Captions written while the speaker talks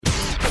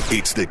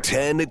It's the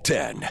 10 at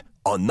 10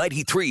 on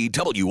 93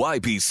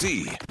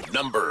 WIPC.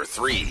 Number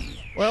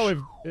 3. Well,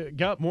 we've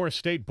got more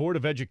State Board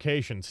of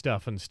Education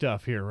stuff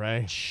here,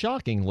 Ray.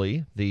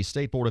 Shockingly, the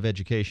State Board of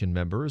Education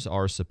members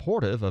are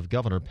supportive of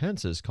Governor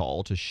Pence's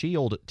call to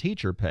shield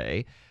teacher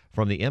pay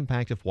from the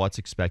impact of what's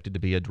expected to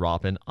be a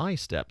drop in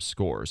ISTEP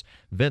scores.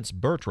 Vince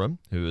Bertram,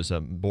 who is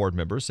a board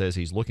member, says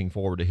he's looking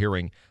forward to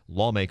hearing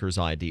lawmakers'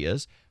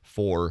 ideas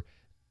for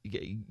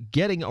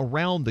getting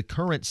around the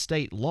current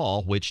state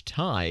law, which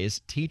ties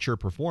teacher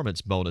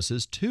performance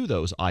bonuses to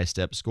those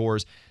ISTEP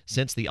scores,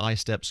 since the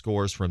ISTEP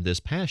scores from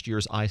this past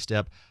year's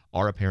ISTEP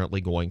are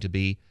apparently going to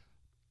be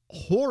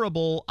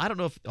horrible. I don't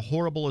know if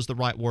horrible is the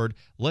right word.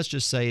 Let's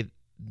just say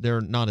there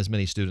are not as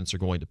many students are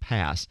going to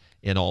pass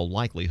in all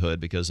likelihood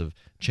because of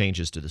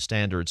changes to the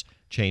standards,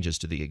 changes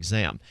to the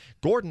exam.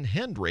 Gordon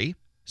Hendry,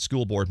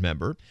 school board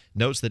member,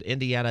 notes that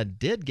Indiana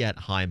did get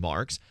high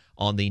marks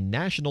on the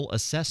National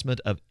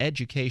Assessment of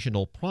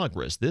Educational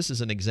Progress. This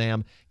is an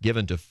exam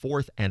given to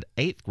 4th and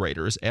 8th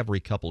graders every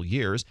couple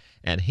years,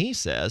 and he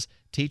says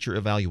teacher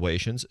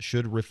evaluations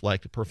should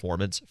reflect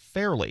performance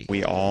fairly.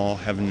 We all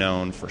have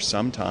known for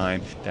some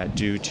time that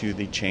due to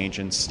the change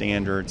in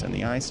standards and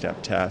the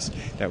ISTEP test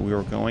that we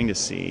were going to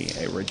see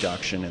a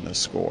reduction in the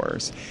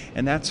scores,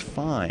 and that's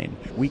fine.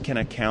 We can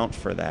account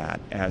for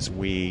that as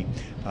we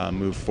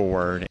move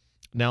forward.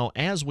 Now,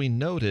 as we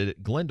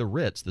noted, Glenda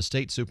Ritz, the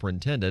state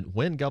superintendent,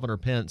 when Governor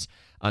Pence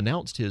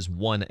announced his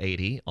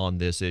 180 on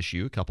this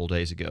issue a couple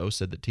days ago,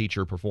 said that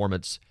teacher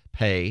performance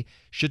pay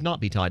should not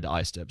be tied to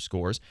ISTEP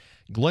scores.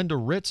 Glenda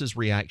Ritz's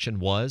reaction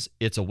was,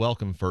 it's a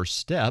welcome first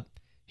step.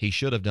 He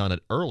should have done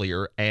it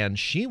earlier, and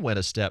she went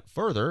a step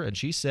further, and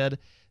she said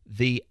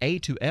the A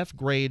to F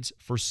grades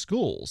for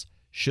schools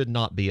should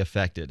not be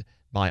affected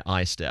by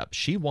ISTEP.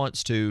 She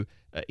wants to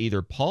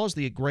either pause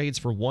the grades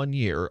for 1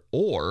 year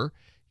or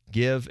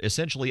give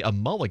essentially a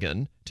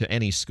mulligan to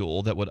any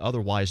school that would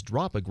otherwise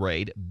drop a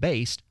grade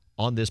based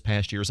on this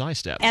past year's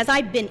ISTEP. As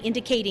I've been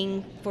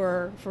indicating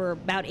for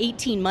about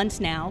 18 months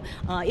now,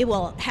 it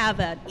will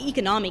have an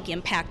economic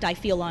impact, I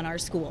feel, on our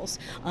schools.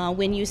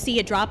 When you see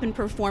a drop in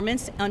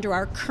performance under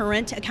our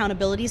current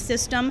accountability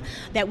system,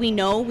 that we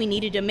know we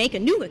needed to make a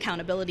new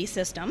accountability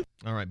system.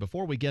 All right,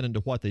 before we get into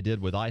what they did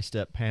with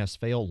ISTEP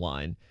pass-fail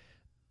line,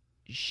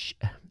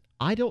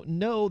 I don't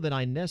know that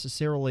I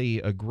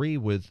necessarily agree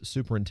with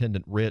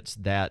Superintendent Ritz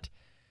that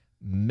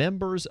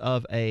members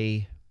of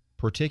a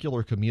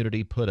particular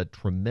community put a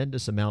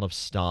tremendous amount of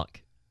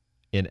stock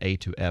in A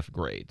to F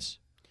grades.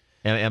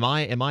 Am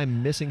I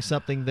missing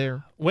something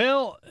there?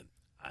 Well,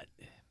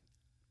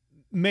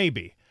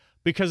 maybe.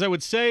 Because I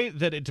would say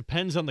that it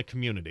depends on the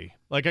community.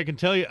 Like I can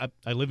tell you,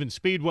 I live in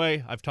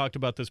Speedway. I've talked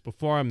about this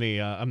before. I'm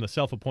the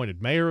self-appointed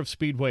mayor of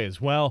Speedway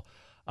as well.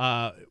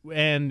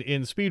 And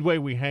in Speedway,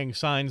 we hang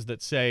signs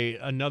that say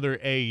another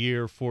A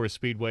year for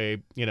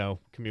Speedway,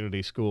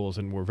 community schools,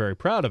 and we're very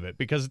proud of it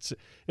because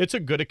it's a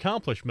good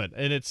accomplishment,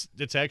 and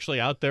it's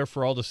actually out there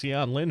for all to see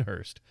on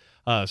Lyndhurst.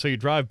 So you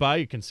drive by,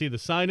 you can see the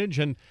signage,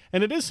 and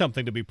it is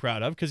something to be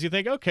proud of because you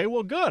think, okay,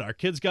 well, good, our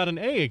kid's got an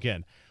A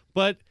again.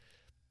 But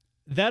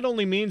that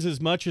only means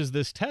as much as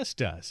this test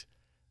does,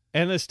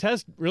 and this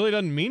test really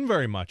doesn't mean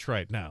very much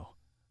right now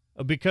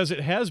because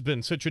it has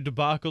been such a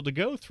debacle to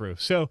go through.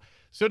 So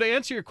to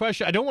answer your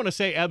question, I don't want to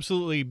say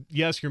absolutely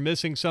yes, you're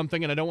missing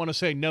something, and I don't want to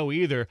say no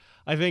either.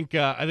 I think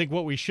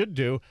what we should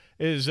do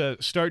is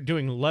start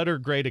doing letter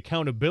grade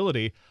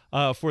accountability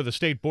for the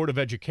State Board of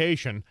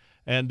Education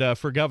and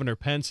for Governor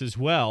Pence as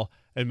well,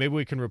 and maybe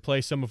we can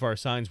replace some of our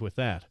signs with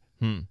that.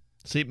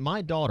 See,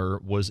 my daughter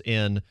was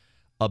in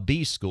a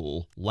B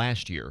school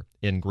last year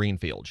in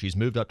Greenfield. She's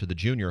moved up to the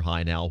junior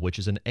high now, which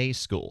is an A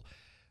school.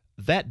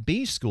 That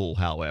B school,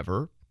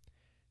 however,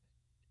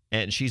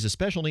 and she's a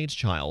special needs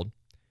child,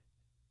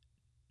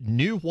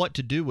 knew what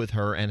to do with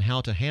her and how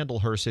to handle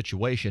her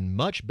situation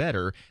much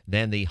better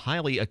than the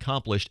highly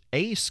accomplished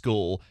A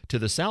school to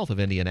the south of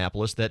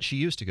Indianapolis that she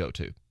used to go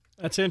to.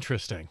 That's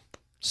interesting.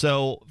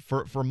 So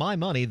for my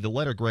money, the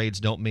letter grades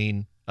don't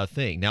mean a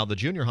thing. Now, the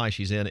junior high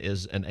she's in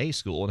is an A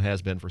school and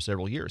has been for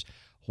several years.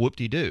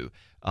 Whoop-de-doo.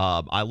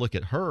 I look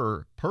at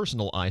her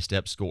personal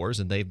ISTEP scores,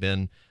 and they've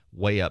been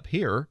way up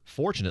here,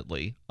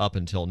 fortunately, up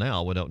until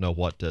now. We don't know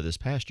what this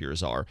past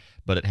year's are,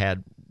 but it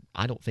had,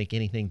 I don't think,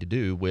 anything to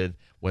do with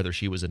whether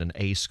she was in an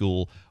A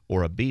school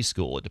or a B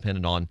school. It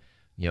depended on,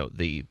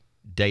 the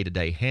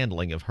day-to-day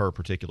handling of her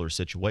particular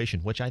situation,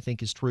 which I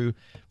think is true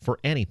for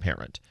any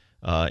parent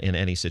in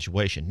any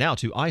situation. Now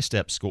to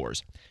ISTEP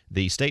scores.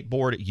 The state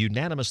board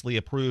unanimously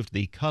approved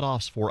the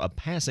cutoffs for a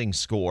passing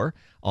score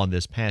on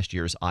this past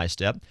year's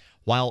ISTEP,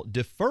 while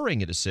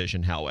deferring a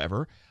decision,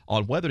 however,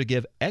 on whether to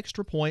give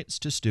extra points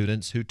to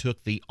students who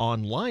took the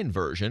online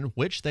version,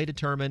 which they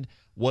determined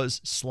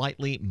was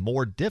slightly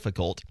more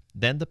difficult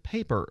than the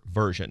paper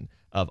version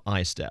of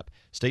ISTEP.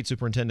 State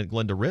Superintendent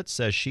Glenda Ritz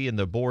says she and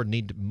the board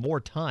need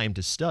more time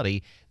to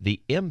study the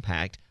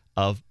impact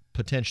of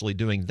potentially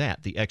doing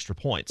that, the extra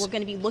points. We're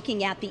going to be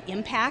looking at the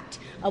impact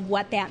of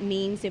what that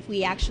means if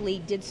we actually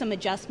did some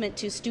adjustment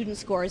to student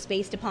scores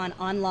based upon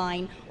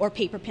online or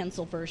paper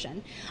pencil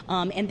version.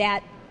 And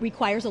that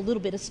requires a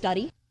little bit of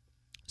study.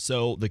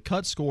 So the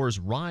cut scores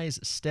rise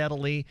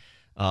steadily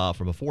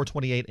from a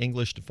 428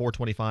 English to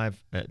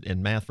 425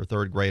 in math for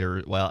third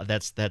grader. Well,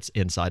 that's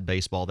inside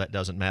baseball. That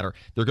doesn't matter.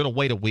 They're going to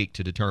wait a week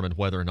to determine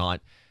whether or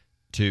not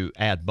to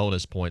add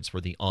bonus points for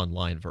the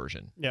online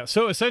version. Yeah,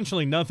 so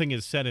essentially nothing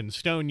is set in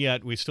stone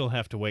yet. We still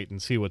have to wait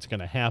and see what's going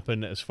to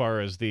happen as far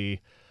as the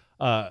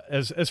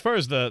as far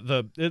as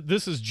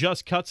this is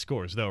just cut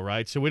scores though,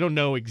 right? So we don't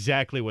know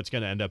exactly what's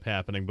going to end up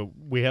happening, but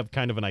we have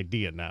kind of an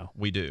idea now.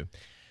 We do.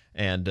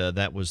 And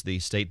that was the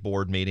state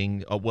board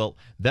meeting. Well,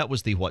 that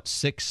was the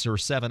 6 or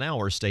 7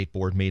 hour state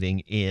board meeting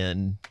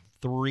in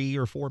 3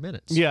 or 4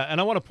 minutes. Yeah, and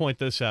I want to point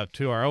this out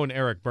too. Our own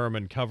Eric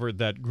Berman covered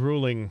that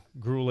grueling,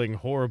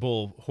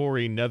 horrible,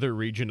 hoary nether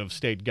region of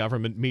state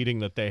government meeting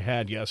that they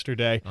had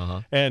yesterday,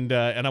 and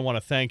I want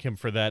to thank him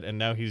for that. And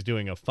now he's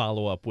doing a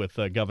follow-up with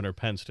Governor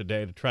Pence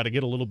today to try to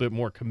get a little bit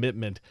more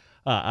commitment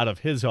out of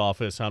his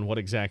office on what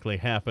exactly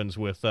happens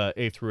with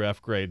A through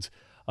F grades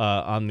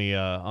on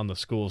the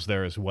schools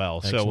there as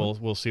well. Excellent.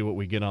 So we'll see what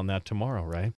we get on that tomorrow, right?